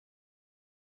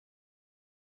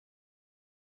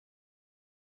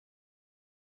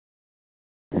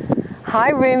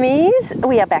Hi roomies,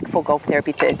 we are back for Golf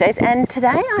Therapy Thursdays and today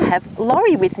I have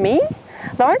Laurie with me.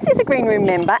 Laurence is a green room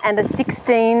member and a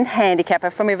 16 handicapper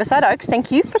from Riverside Oaks.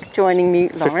 Thank you for joining me,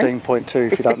 Laurence.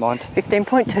 15.2 if you don't mind.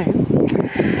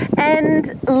 15.2.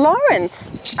 And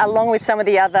Laurence, along with some of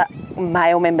the other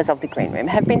male members of the green room,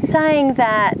 have been saying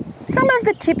that some of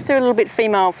the tips are a little bit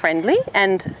female friendly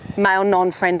and male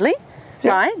non-friendly,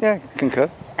 right? Yeah,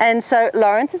 concur. And so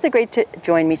Laurence has agreed to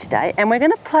join me today and we're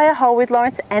going to play a hole with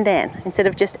Laurence and Anne instead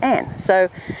of just Anne. So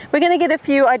we're going to get a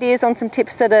few ideas on some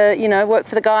tips that are, you know, work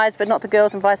for the guys but not the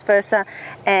girls and vice versa,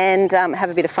 and have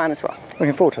a bit of fun as well.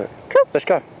 Looking forward to it. Cool. Let's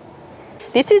go.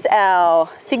 This is our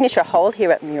signature hole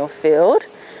here at Muirfield.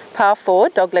 Par 4,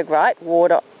 dogleg right,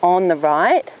 water on the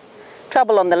right,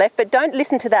 trouble on the left, but don't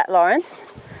listen to that, Laurence.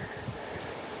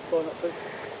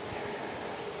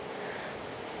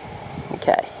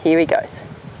 Okay, here he goes.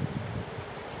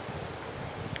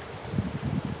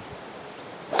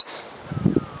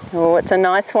 Oh, it's a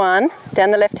nice one.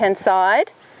 Down the left-hand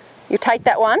side. You take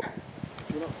that one.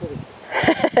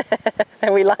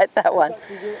 And we like that one.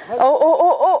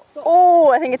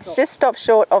 Oh, I think it's just stopped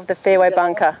short of the fairway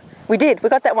bunker. We did, we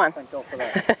got that one. Thank God for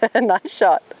that. Nice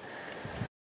shot.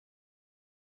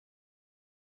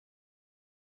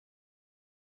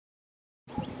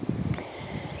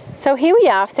 So here we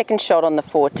are, second shot on the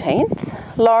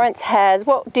 14th. Laurence has,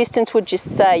 what distance would you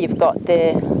say you've got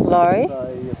there, Laurie?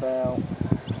 Say about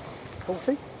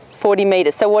 40. 40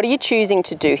 metres. So what are you choosing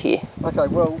to do here? Okay,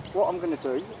 well, what I'm going to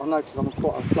do, I notice I'm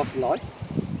quite a fluffy lie,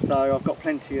 so I've got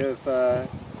plenty of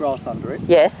grass under it.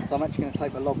 Yes. So I'm actually going to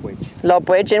take my lob wedge. Lob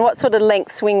wedge. And what sort of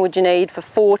length swing would you need for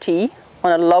 40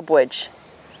 on a lob wedge?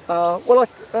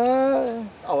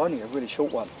 Only a really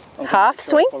short one. Half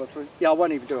swing? Yeah, I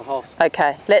won't even do a half swing.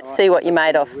 Okay, let's see what you're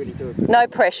made of. Really do No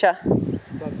pressure.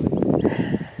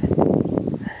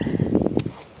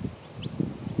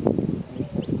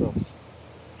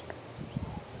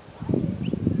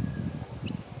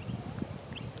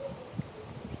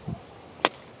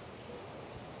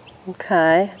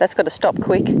 Okay, that's got to stop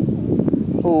quick.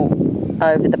 Ooh,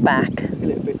 over the back. A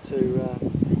little bit too...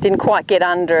 Didn't quite get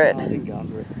under it. No, I didn't get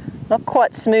under it. Not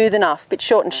quite smooth enough, a bit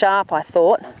short and sharp, I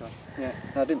thought. Okay, yeah,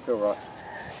 no, it didn't feel right.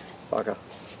 Bugger.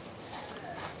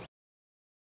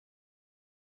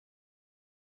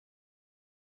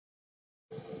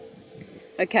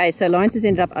 Okay, so Laurence has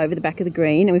ended up over the back of the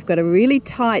green and we've got a really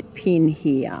tight pin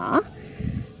here.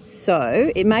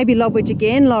 So it may be lob wedge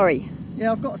again, Laurie.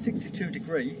 Yeah, I've got a 62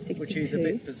 degree, 62. which is a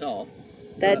bit bizarre.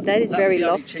 That is very lofted. That was the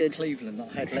only chip Cleveland that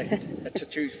I had left to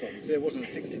choose from, so there wasn't a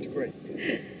 60 degree.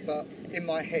 But in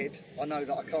my head, I know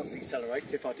that I can't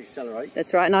decelerate. If I decelerate,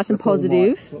 that's right, nice and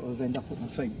positive. Sort of end up at my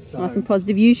feet. So. Nice and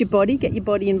positive. Use your body, get your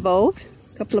body involved.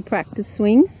 A couple of practice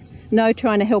swings. No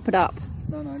trying to help it up.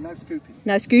 No scooping.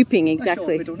 No scooping,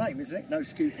 exactly. That's your middle name, isn't it? No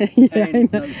scooping. Yeah,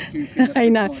 and no scooping. I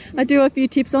know. I do a few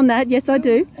tips on that. Yes, I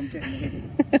do. I'm getting hit.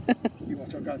 You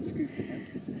watch, I'll go and scooping.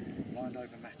 Mind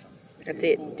over matter. That's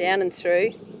it. Down and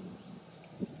through.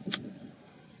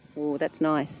 Oh, that's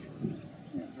nice. Yeah,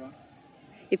 that's right.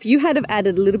 If you had have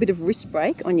added a little bit of wrist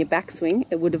brake on your backswing,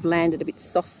 it would have landed a bit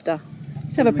softer.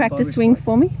 Just have a practice swing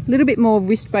for me. A little bit more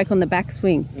wrist brake on the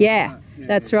backswing. Yeah,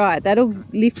 that's right. That'll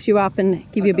lift you up and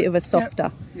give you a bit of a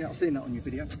softer. Yeah, I've seen that on your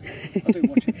video. I do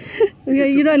watch it.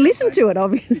 You don't listen to it,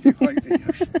 obviously. You do great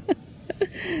videos.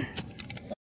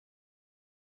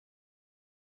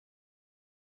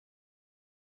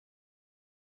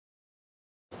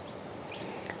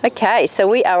 Okay, so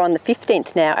we are on the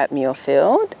 15th now at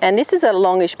Muirfield, and this is a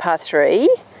longish par 3.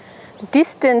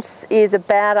 Distance is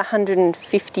about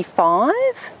 155.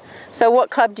 So what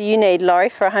club do you need, Laurie,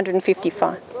 for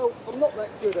 155? Well, I'm not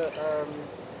that good at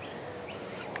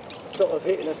sort of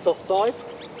hitting a soft 5,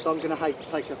 so I'm going to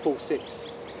take a full 6.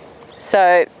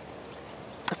 So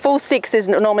a full 6 is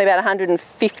normally about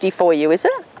 150 for you, is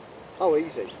it? Oh,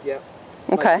 easy, yeah.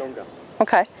 Okay. Longer.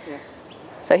 Okay. Yeah.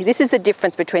 So this is the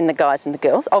difference between the guys and the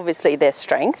girls. Obviously their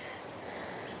strength.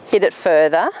 Hit it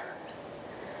further.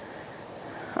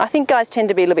 I think guys tend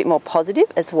to be a little bit more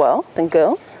positive as well than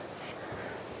girls.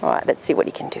 All right, let's see what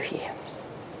he can do here.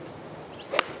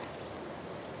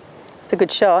 It's a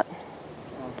good shot.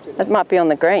 That might be on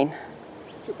the green.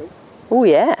 Should be. Oh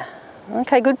yeah.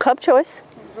 Okay, good club choice. It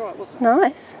was all right, wasn't it?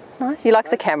 Nice, nice. He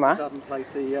likes the camera. I haven't played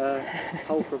the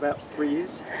hole for about 3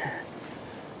 years.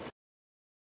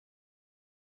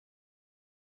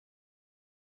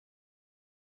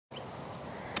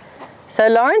 So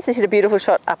Laurence has hit a beautiful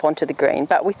shot up onto the green,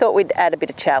 but we thought we'd add a bit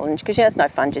of challenge because you know it's no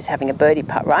fun just having a birdie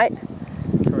putt, right?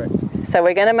 Correct. So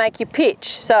we're going to make you pitch.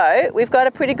 So we've got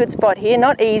a pretty good spot here,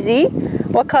 not easy.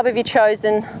 What club have you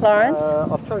chosen, Laurence?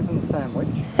 I've chosen the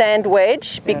sandwich. Sand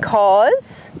wedge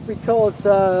because Because,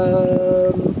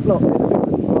 look,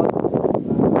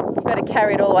 you've got to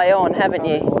carry it all the way on, haven't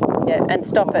you? Yeah, and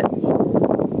stop it.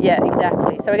 Yeah,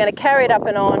 exactly. So we're going to carry it up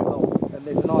and on. and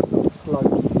there's a nice little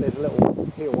slope. There's a little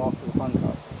hill after the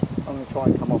bunker. I'm going to try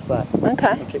and come off that.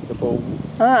 Okay. And kick the ball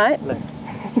All right.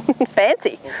 left.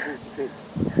 Fancy.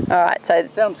 All right, so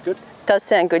Sounds good. does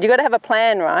sound good. You've got to have a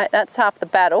plan, right? That's half the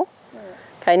battle.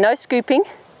 Okay, no scooping.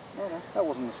 No, no, that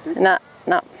wasn't a scoop. No,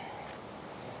 no.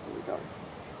 Here we go.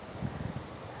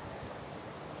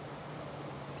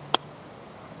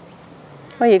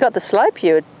 Well, you got the slope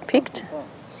you had picked.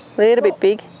 A little bit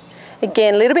big.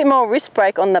 Again, a little bit more wrist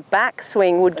break on the back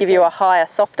swing would give you a higher,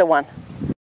 softer one.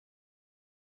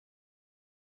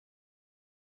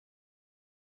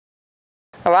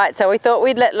 All right, so we thought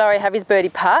we'd let Laurie have his birdie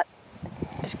putt.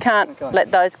 Just can't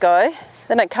let those go.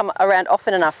 They don't come around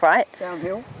often enough, right?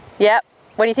 Downhill. Yep.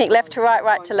 What do you think? Left to right,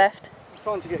 right to left?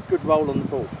 Trying to get good roll on the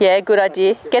ball. Yeah, good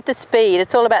idea. Get the speed.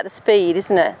 It's all about the speed,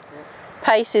 isn't it?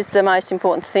 Pace is the most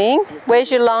important thing. Where's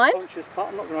your line? Conscious putt.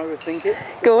 I'm not going to overthink it.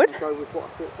 Good. I'm going to go with what I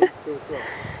think feels right.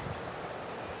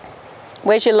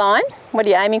 Where's your line? What are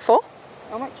you aiming for?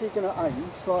 I'm actually going to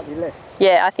aim slightly left.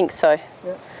 Yeah, I think so.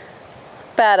 Yeah.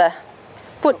 About a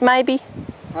foot maybe.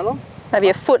 How long? Maybe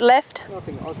a foot left. I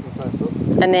think I was going to say a foot.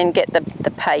 And then get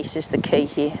the pace is the key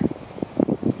here.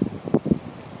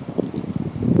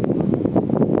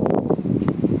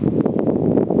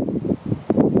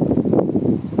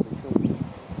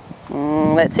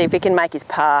 Let's see if he can make his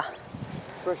par.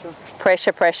 Pressure.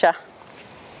 Pressure, pressure.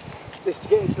 This to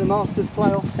get into the Masters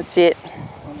playoff. That's it.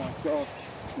 Oh my God.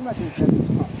 Imagine if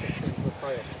Kevin's putt gets into the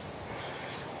playoff.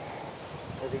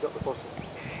 Has he got the bottom?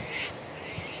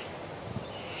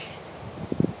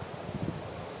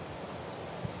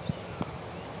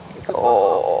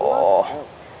 Oh.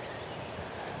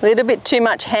 A little bit too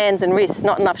much hands and wrists,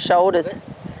 not enough shoulders.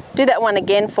 Do that one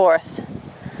again for us.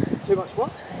 Too much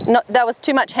what? Not, that was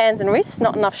too much hands and wrists,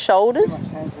 not enough shoulders. Too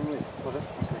much hands and wrists, was it?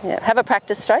 Okay. Yeah, have a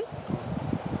practice straight.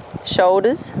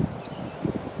 Shoulders.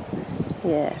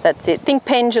 Yeah, that's it. Think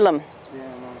pendulum. Yeah,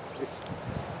 no. This,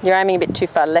 You're aiming a bit too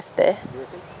far left there. you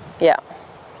reckon? Yeah.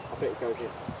 I bet it goes in.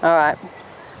 All right.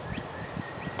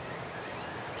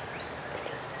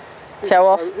 Show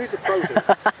off. Who's the pro here?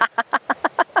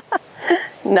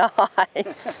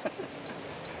 Nice.